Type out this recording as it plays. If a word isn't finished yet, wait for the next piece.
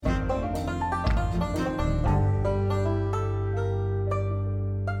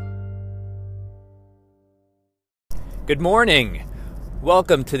Good morning.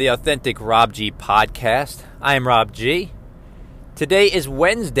 Welcome to the Authentic Rob G podcast. I am Rob G. Today is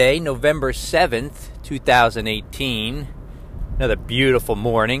Wednesday, November 7th, 2018. Another beautiful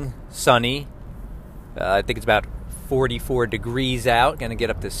morning, sunny. I think it's about 44 degrees out. Going to get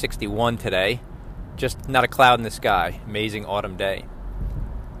up to 61 today. Just not a cloud in the sky. Amazing autumn day.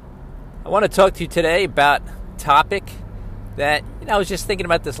 I want to talk to you today about a topic that, I was just thinking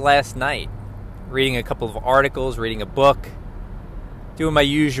about this last night. Reading a couple of articles, reading a book, doing my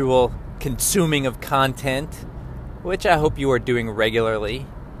usual consuming of content, which I hope you are doing regularly.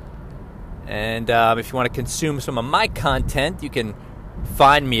 And if you want to consume some of my content, you can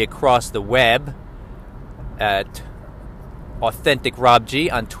find me across the web at Authentic Rob G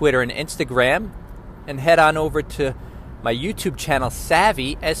on Twitter and Instagram, and head on over to my YouTube channel,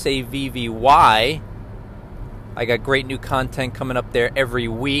 Savvy, S-A-V-V-Y. I got great new content coming up there every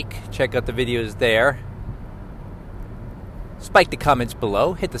week. Check out the videos there. Spike the comments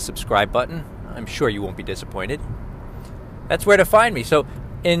below. Hit the subscribe button. I'm sure you won't be disappointed. That's where to find me. So,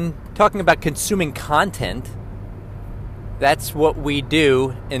 in talking about consuming content, that's what we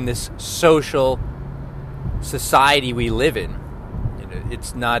do in this social society we live in.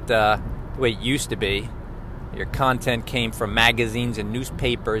 It's not the way it used to be. Your content came from magazines and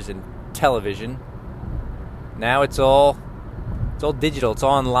newspapers and television. Now it's all digital, it's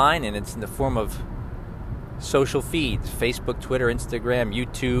all online, and it's in the form of social feeds, Facebook, Twitter, Instagram,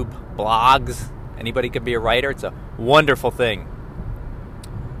 YouTube, blogs. Anybody can be a writer. It's a wonderful thing.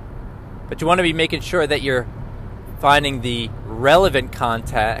 But you want to be making sure that you're finding the relevant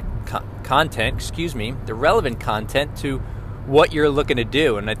content, the relevant content to what you're looking to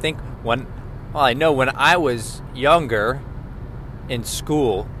do. And I think when I was younger in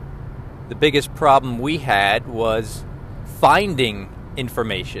school, the biggest problem we had was finding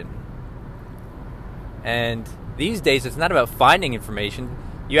information. And these days, it's not about finding information.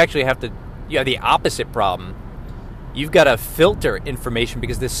 You have the opposite problem. You've got to filter information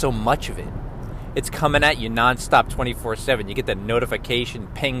because there's so much of it. It's coming at you nonstop 24/7. You get the notification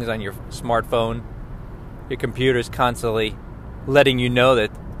pings on your smartphone. Your computer's constantly letting you know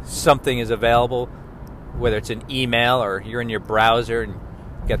that something is available, whether it's an email or you're in your browser and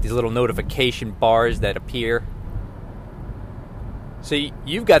you got these little notification bars that appear. So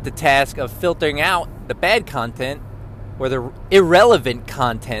you've got the task of filtering out the bad content or the irrelevant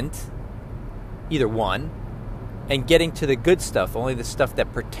content, either one, and getting to the good stuff, only the stuff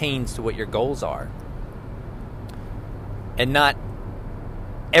that pertains to what your goals are. And not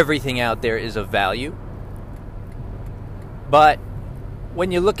everything out there is of value. But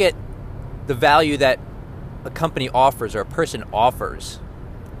when you look at the value that a company offers or a person offers,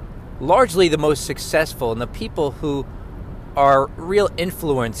 largely the most successful and the people who are real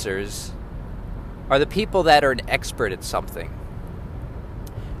influencers are the people that are an expert at something.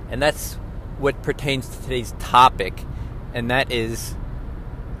 And that's what pertains to today's topic, and that is,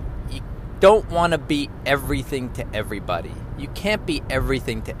 you don't want to be everything to everybody. You can't be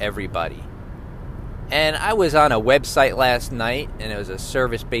everything to everybody. And I was on a website last night, and it was a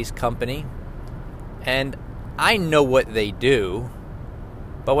service-based company, and I know what they do,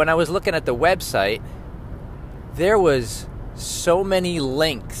 but when I was looking at the website, there was so many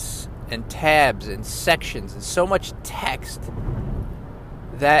links and tabs and sections and so much text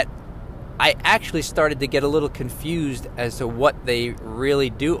that I actually started to get a little confused as to what they really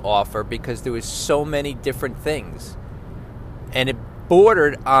do offer, because there was so many different things. And it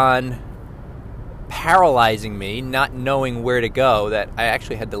bordered on paralyzing me, not knowing where to go, that I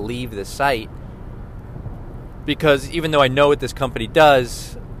actually had to leave the site. Because even though I know what this company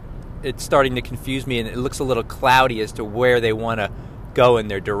does, it's starting to confuse me, and it looks a little cloudy as to where they want to go in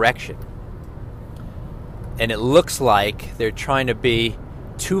their direction. And it looks like they're trying to be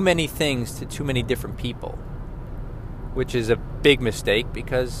too many things to too many different people, which is a big mistake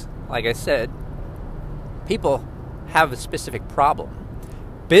because, like I said, people have a specific problem.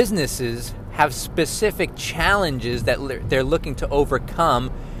 Businesses have specific challenges that they're looking to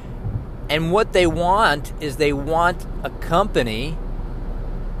overcome. And what they want is they want a company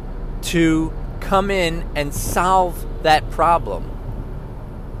to come in and solve that problem.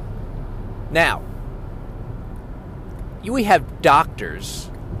 Now, we have doctors.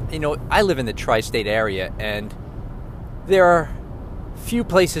 I live in the tri-state area, and there are few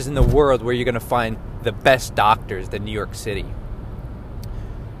places in the world where you're going to find the best doctors than New York City.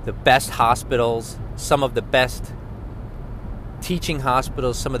 The best hospitals, some of the best teaching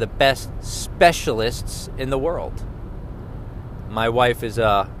hospitals, some of the best specialists in the world. My wife is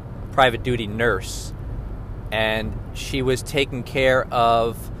a private duty nurse, and she was taking care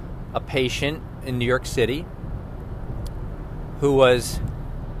of a patient in New York City, who was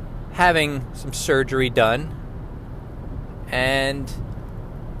having some surgery done, and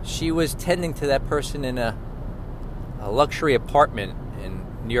she was tending to that person in a luxury apartment in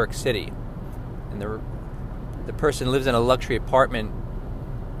New York City. And the person lives in a luxury apartment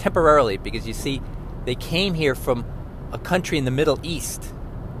temporarily because, you see, they came here from a country in the Middle East,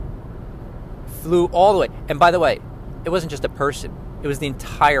 flew all the way. And by the way, it wasn't just a person. It was the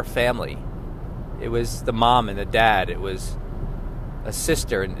entire family. It was the mom and the dad. It was a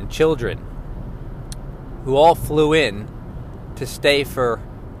sister and children who all flew in to stay for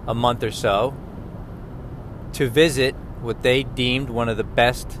a month or so to visit what they deemed one of the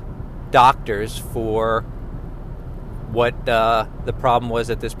best doctors for what the problem was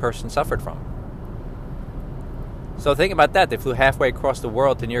that this person suffered from. So think about that. They flew halfway across the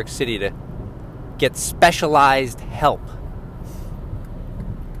world to New York City to get specialized help.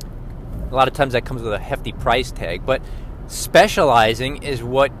 A lot of times that comes with a hefty price tag, but specializing is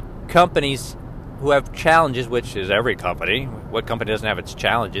what companies who have challenges, which is every company. What company doesn't have its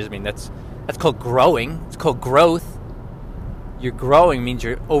challenges? I mean, that's called growing. It's called growth. You're growing means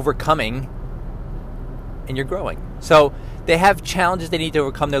you're overcoming, and you're growing. So they have challenges they need to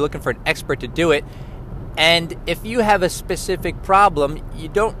overcome. They're looking for an expert to do it. And if you have a specific problem, you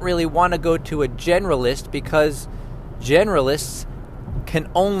don't really want to go to a generalist, because generalists can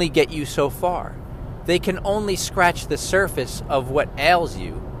only get you so far. They can only scratch the surface of what ails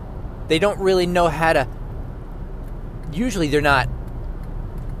you. They don't really know how to... Usually they're not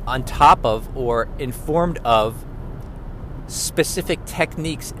on top of or informed of specific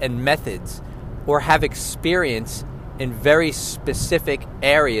techniques and methods, or have experience in very specific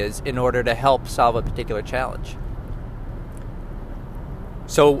areas in order to help solve a particular challenge.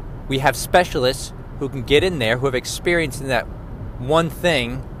 So we have specialists who can get in there, who have experience in that one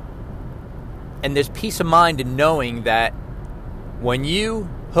thing, and there's peace of mind in knowing that when you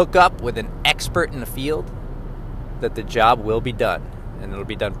hook up with an expert in the field, that the job will be done, and it'll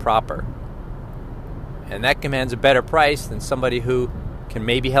be done proper. And that commands a better price than somebody who can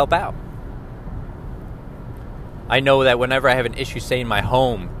maybe help out. I know that whenever I have an issue, say in my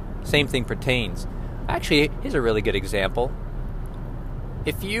home, same thing pertains. Actually, here's a really good example.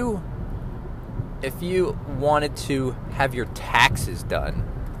 If you wanted to have your taxes done,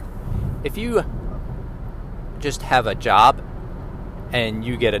 if you just have a job and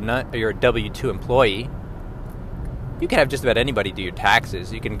you get you're a W-2 employee, you can have just about anybody do your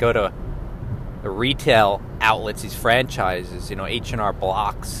taxes. You can go to the retail outlets, these franchises, H&R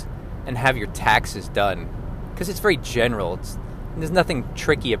Blocks, and have your taxes done. Because it's very general. There's nothing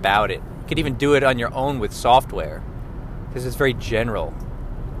tricky about it. You could even do it on your own with software, because it's very general.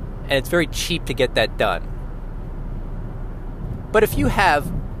 And it's very cheap to get that done. But if you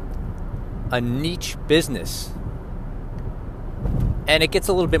have a niche business, and it gets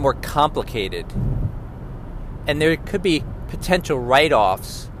a little bit more complicated, and there could be potential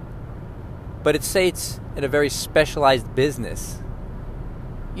write-offs, but it's in a very specialized business,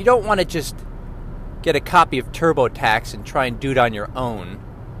 you don't want to just get a copy of TurboTax and try and do it on your own,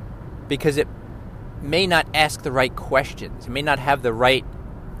 because it may not ask the right questions. It may not have the right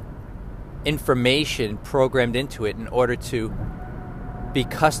information programmed into it in order to be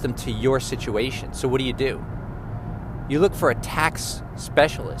custom to your situation. So what do? You look for a tax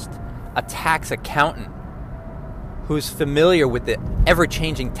specialist, a tax accountant, who's familiar with the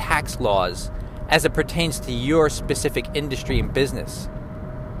ever-changing tax laws as it pertains to your specific industry and business.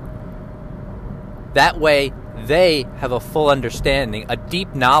 That way, they have a full understanding, a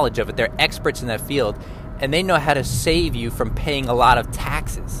deep knowledge of it. They're experts in that field, and they know how to save you from paying a lot of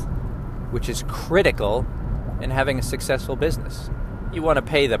taxes, which is critical in having a successful business. You want to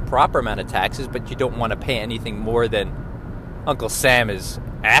pay the proper amount of taxes, but you don't want to pay anything more than Uncle Sam is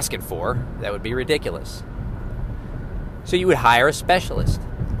asking for. That would be ridiculous. So you would hire a specialist.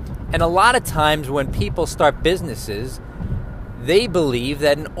 And a lot of times when people start businesses, they believe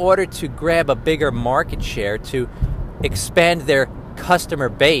that in order to grab a bigger market share, to expand their customer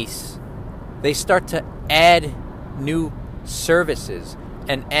base, they start to add new services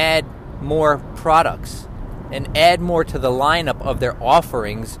and add more products and add more to the lineup of their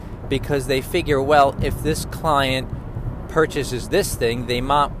offerings, because they figure, well, if this client purchases this thing, they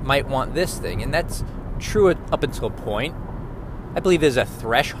might want this thing. And that's true up until a point. I believe there's a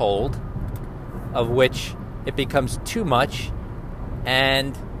threshold of which it becomes too much,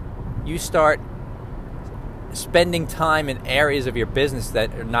 and you start spending time in areas of your business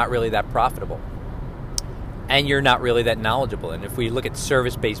that are not really that profitable, and you're not really that knowledgeable. And if we look at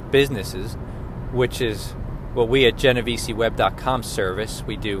service-based businesses, which is what we at GenovesiWeb.com service,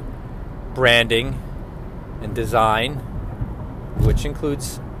 we do branding and design which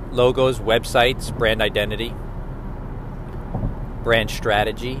includes logos, websites, brand identity, brand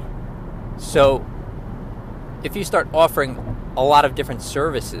strategy. So if you start offering a lot of different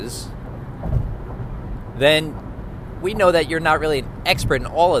services, then we know that you're not really an expert in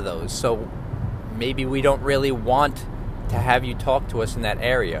all of those. So maybe we don't really want to have you talk to us in that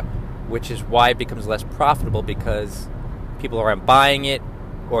area, which is why it becomes less profitable, because people aren't buying it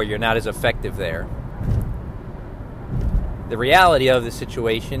or you're not as effective there. The reality of the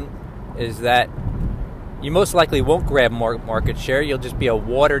situation is that you most likely won't grab more market share. You'll just be a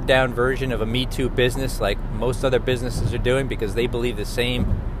watered down version of a Me Too business like most other businesses are doing, because they believe the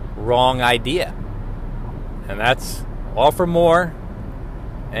same wrong idea. And that's offer more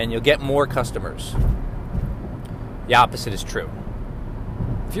and you'll get more customers. The opposite is true.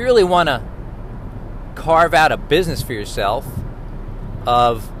 If you really want to carve out a business for yourself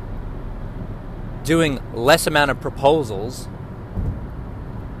of doing less amount of proposals,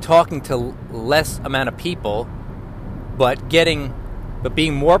 talking to less amount of people, but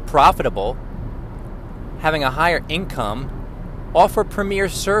being more profitable, having a higher income, offer premier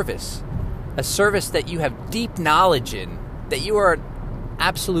service, a service that you have deep knowledge in, that you are an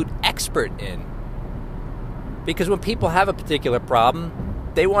absolute expert in. Because when people have a particular problem,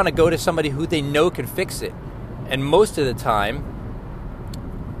 they want to go to somebody who they know can fix it. And most of the time,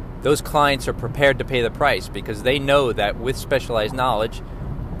 those clients are prepared to pay the price, because they know that with specialized knowledge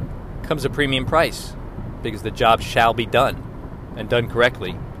comes a premium price, because the job shall be done and done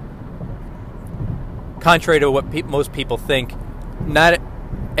correctly. Contrary to what most people think, not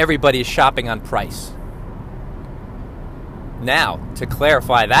everybody is shopping on price. Now, to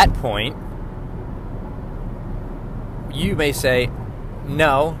clarify that point, you may say,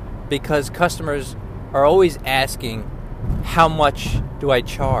 no, because customers are always asking, how much do I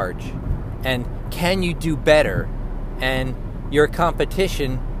charge? And can you do better? And your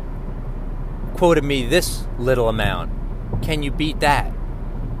competition quoted me this little amount. Can you beat that?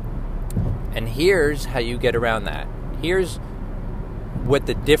 And here's how you get around that. Here's what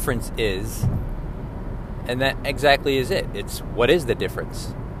the difference is. And that exactly is it. It's what is the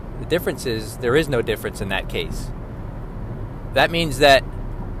difference? The difference is there is no difference in that case. That means that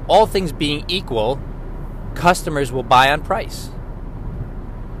all things being equal, customers will buy on price.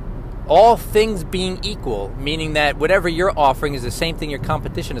 All things being equal, meaning that whatever you're offering is the same thing your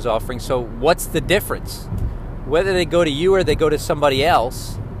competition is offering. So what's the difference? Whether they go to you or they go to somebody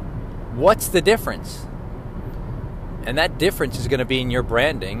else, what's the difference? And that difference is going to be in your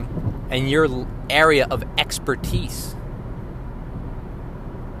branding and your area of expertise.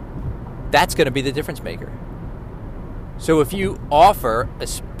 That's going to be the difference maker. So if you offer a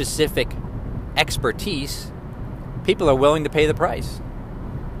specific expertise, people are willing to pay the price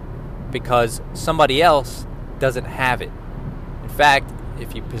because somebody else doesn't have it. In fact,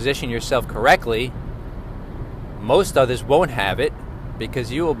 if you position yourself correctly, most others won't have it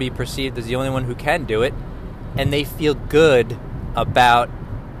because you will be perceived as the only one who can do it, and they feel good about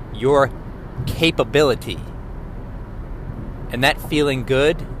your capability. And that feeling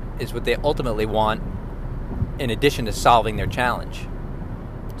good is what they ultimately want, in addition to solving their challenge.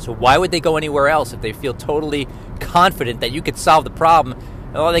 So why would they go anywhere else if they feel totally confident that you could solve the problem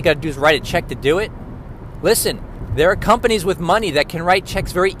and all they got to do is write a check to do it? Listen, there are companies with money that can write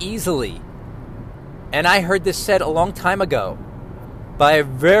checks very easily. And I heard this said a long time ago by a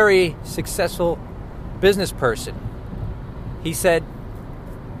very successful business person. He said,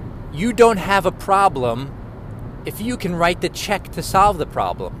 you don't have a problem if you can write the check to solve the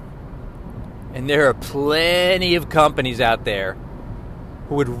problem. And there are plenty of companies out there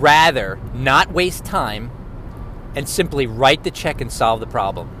who would rather not waste time and simply write the check and solve the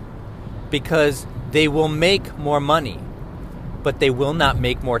problem, because they will make more money, but they will not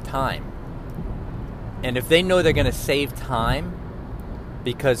make more time. And if they know they're going to save time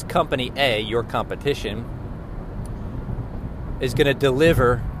because company A, your competition, is going to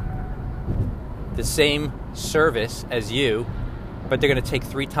deliver the same service as you, but they're going to take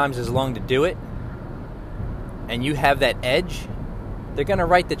 3 times as long to do it, and you have that edge, they're going to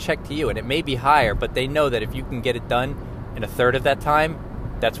write the check to you. And it may be higher, but they know that if you can get it done in a third of that time,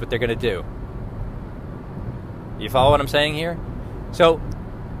 that's what they're going to do. You follow what I'm saying here? So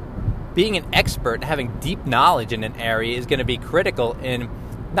being an expert and having deep knowledge in an area is going to be critical in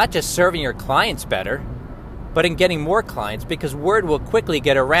not just serving your clients better, but in getting more clients, because word will quickly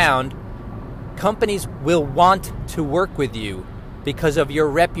get around. Companies will want to work with you because of your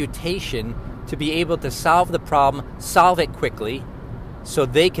reputation to be able to solve the problem, solve it quickly, so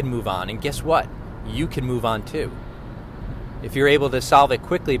they can move on. And guess what? You can move on too. If you're able to solve it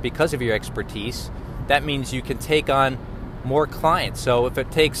quickly because of your expertise, that means you can take on more clients. So if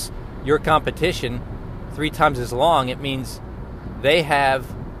it takes your competition 3 times as long, it means they have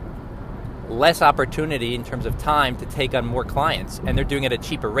less opportunity in terms of time to take on more clients, and they're doing it at a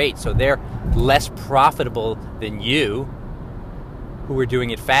cheaper rate. So they're less profitable than you, who are doing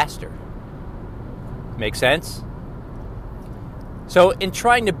it faster. Make sense? So in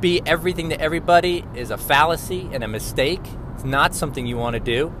trying to be everything to everybody is a fallacy and a mistake. It's not something you want to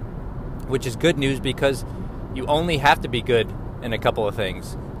do, which is good news, because you only have to be good in a couple of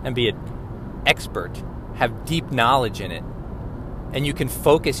things and be an expert, have deep knowledge in it, and you can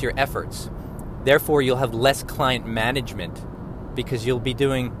focus your efforts. Therefore, you'll have less client management, because you'll be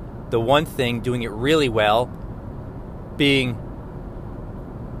doing the one thing, doing it really well, being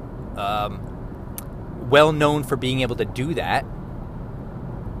well known for being able to do that,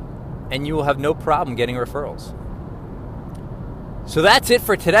 and you will have no problem getting referrals. So that's it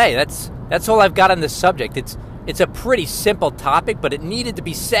for today. That's all I've got on this subject. It's a pretty simple topic, but it needed to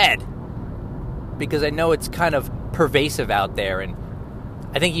be said, because I know it's kind of pervasive out there, and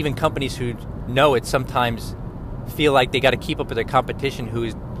I think even companies who know it sometimes feel like they got to keep up with their competition who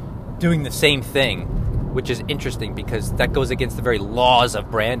is doing the same thing, which is interesting, because that goes against the very laws of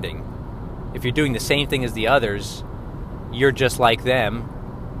branding. If you're doing the same thing as the others, you're just like them.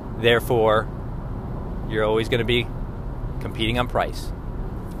 Therefore, you're always going to be competing on price.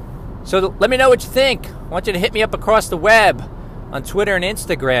 So let me know what you think. I want you to hit me up across the web on Twitter and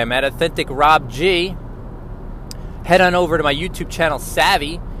Instagram at AuthenticRobG. Head on over to my YouTube channel,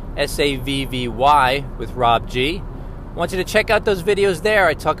 Savvy, S-A-V-V-Y, with Rob G. I want you to check out those videos there.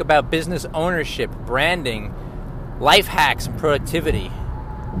 I talk about business ownership, branding, life hacks, and productivity.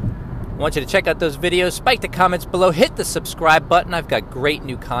 I want you to check out those videos. Spike the comments below. Hit the subscribe button. I've got great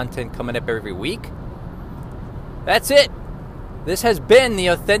new content coming up every week. That's it. This has been the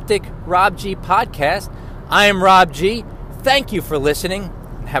Authentic Rob G podcast. I am Rob G. Thank you for listening,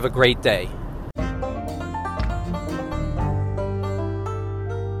 and have a great day.